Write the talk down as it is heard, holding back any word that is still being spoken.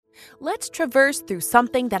let's traverse through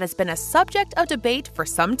something that has been a subject of debate for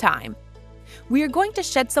some time. We are going to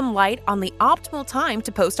shed some light on the optimal time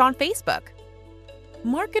to post on Facebook.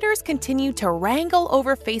 Marketers continue to wrangle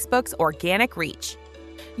over Facebook's organic reach.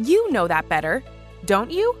 You know that better, don't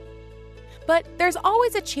you? But there's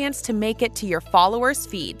always a chance to make it to your followers'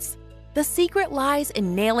 feeds. The secret lies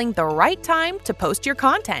in nailing the right time to post your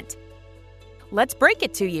content. Let's break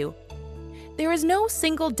it to you. There is no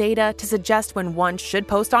single data to suggest when one should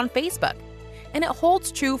post on Facebook, and it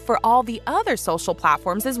holds true for all the other social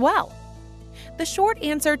platforms as well. The short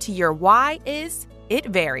answer to your why is it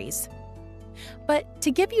varies. But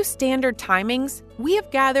to give you standard timings, we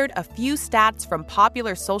have gathered a few stats from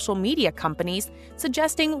popular social media companies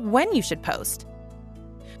suggesting when you should post.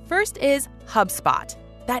 First is HubSpot,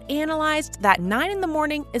 that analyzed that 9 in the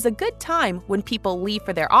morning is a good time when people leave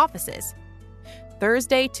for their offices.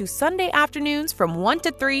 Thursday to Sunday afternoons from 1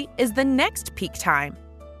 to 3 is the next peak time.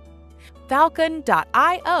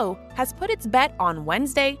 Falcon.io has put its bet on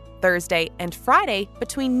Wednesday, Thursday, and Friday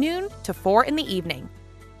between noon to 4 in the evening.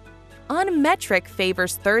 Unmetric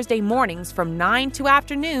favors Thursday mornings from 9 to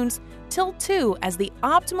afternoons till 2 as the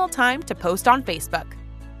optimal time to post on Facebook.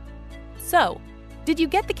 So, did you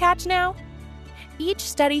get the catch now? Each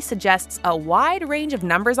study suggests a wide range of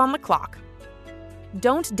numbers on the clock.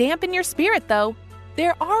 Don't dampen your spirit, though.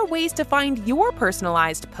 There are ways to find your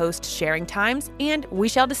personalized post sharing times, and we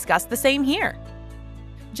shall discuss the same here.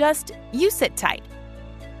 Just you sit tight.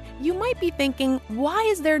 You might be thinking, why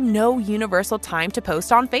is there no universal time to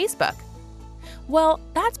post on Facebook? Well,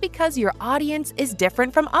 that's because your audience is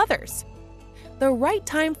different from others. The right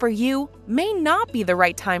time for you may not be the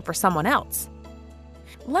right time for someone else.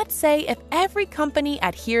 Let's say if every company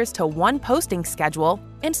adheres to one posting schedule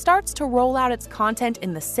and starts to roll out its content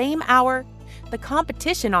in the same hour, the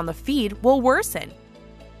competition on the feed will worsen.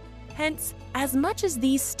 Hence, as much as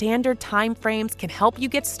these standard time frames can help you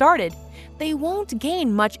get started, they won't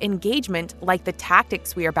gain much engagement like the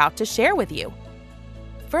tactics we are about to share with you.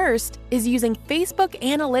 First is using Facebook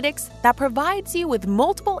Analytics that provides you with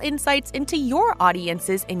multiple insights into your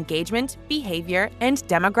audience's engagement, behavior, and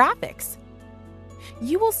demographics.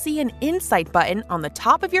 You will see an Insight button on the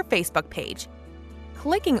top of your Facebook page.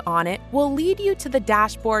 Clicking on it will lead you to the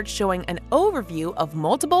dashboard showing an overview of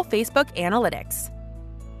multiple Facebook analytics.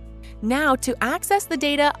 Now, to access the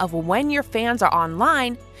data of when your fans are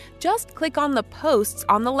online, just click on the posts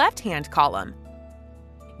on the left-hand column.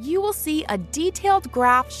 You will see a detailed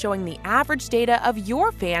graph showing the average data of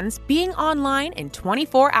your fans being online in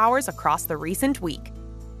 24 hours across the recent week.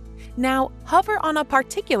 Now, hover on a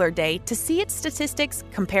particular day to see its statistics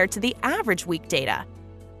compared to the average week data.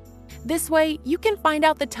 This way, you can find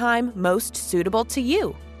out the time most suitable to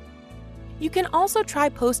you. You can also try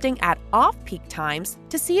posting at off-peak times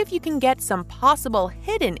to see if you can get some possible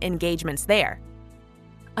hidden engagements there.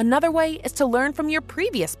 Another way is to learn from your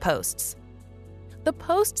previous posts. The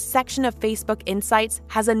Posts section of Facebook Insights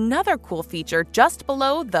has another cool feature just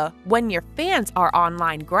below the When Your Fans Are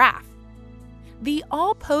Online graph. The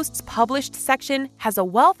All Posts Published section has a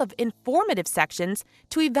wealth of informative sections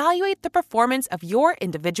to evaluate the performance of your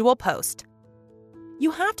individual post. You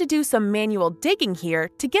have to do some manual digging here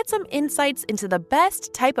to get some insights into the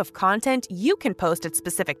best type of content you can post at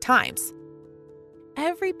specific times.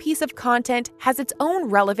 Every piece of content has its own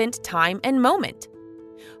relevant time and moment.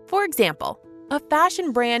 For example, a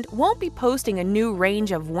fashion brand won't be posting a new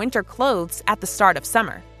range of winter clothes at the start of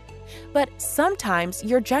summer. But sometimes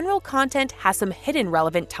your general content has some hidden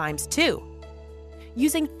relevant times too.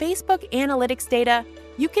 Using Facebook Analytics data,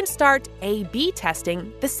 you can start A/B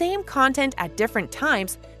testing the same content at different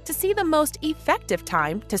times to see the most effective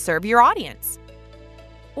time to serve your audience.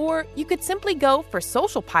 Or you could simply go for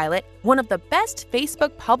Social Pilot, one of the best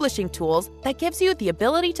Facebook publishing tools that gives you the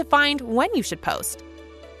ability to find when you should post.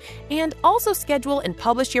 And also schedule and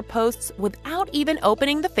publish your posts without even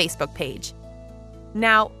opening the Facebook page.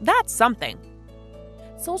 Now, that's something.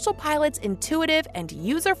 Social Pilot's intuitive and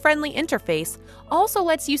user-friendly interface also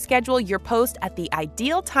lets you schedule your post at the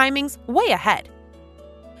ideal timings way ahead.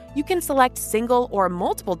 You can select single or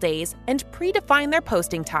multiple days and predefine their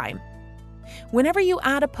posting time. Whenever you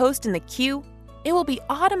add a post in the queue, it will be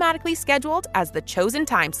automatically scheduled as the chosen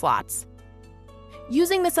time slots.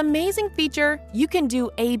 Using this amazing feature, you can do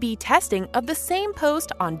A/B testing of the same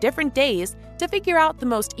post on different days to figure out the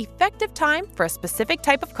most effective time for a specific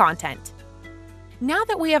type of content. Now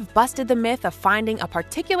that we have busted the myth of finding a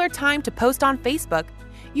particular time to post on Facebook,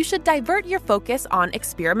 you should divert your focus on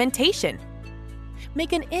experimentation.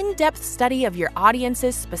 Make an in-depth study of your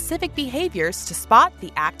audience's specific behaviors to spot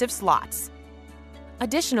the active slots.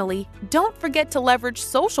 Additionally, don't forget to leverage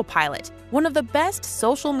Social Pilot, one of the best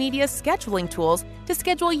social media scheduling tools to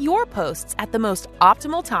schedule your posts at the most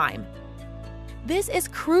optimal time. This is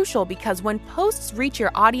crucial because when posts reach your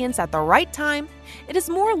audience at the right time, it is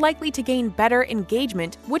more likely to gain better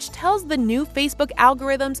engagement, which tells the new Facebook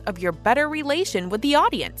algorithms of your better relation with the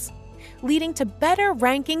audience, leading to better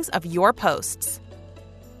rankings of your posts.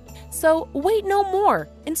 So wait no more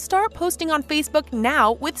and start posting on Facebook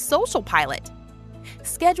now with Social Pilot.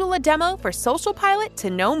 Schedule a demo for Social Pilot to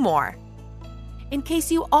know more. In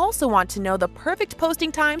case you also want to know the perfect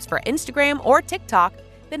posting times for Instagram or TikTok,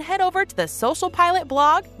 then head over to the Social Pilot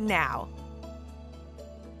blog now.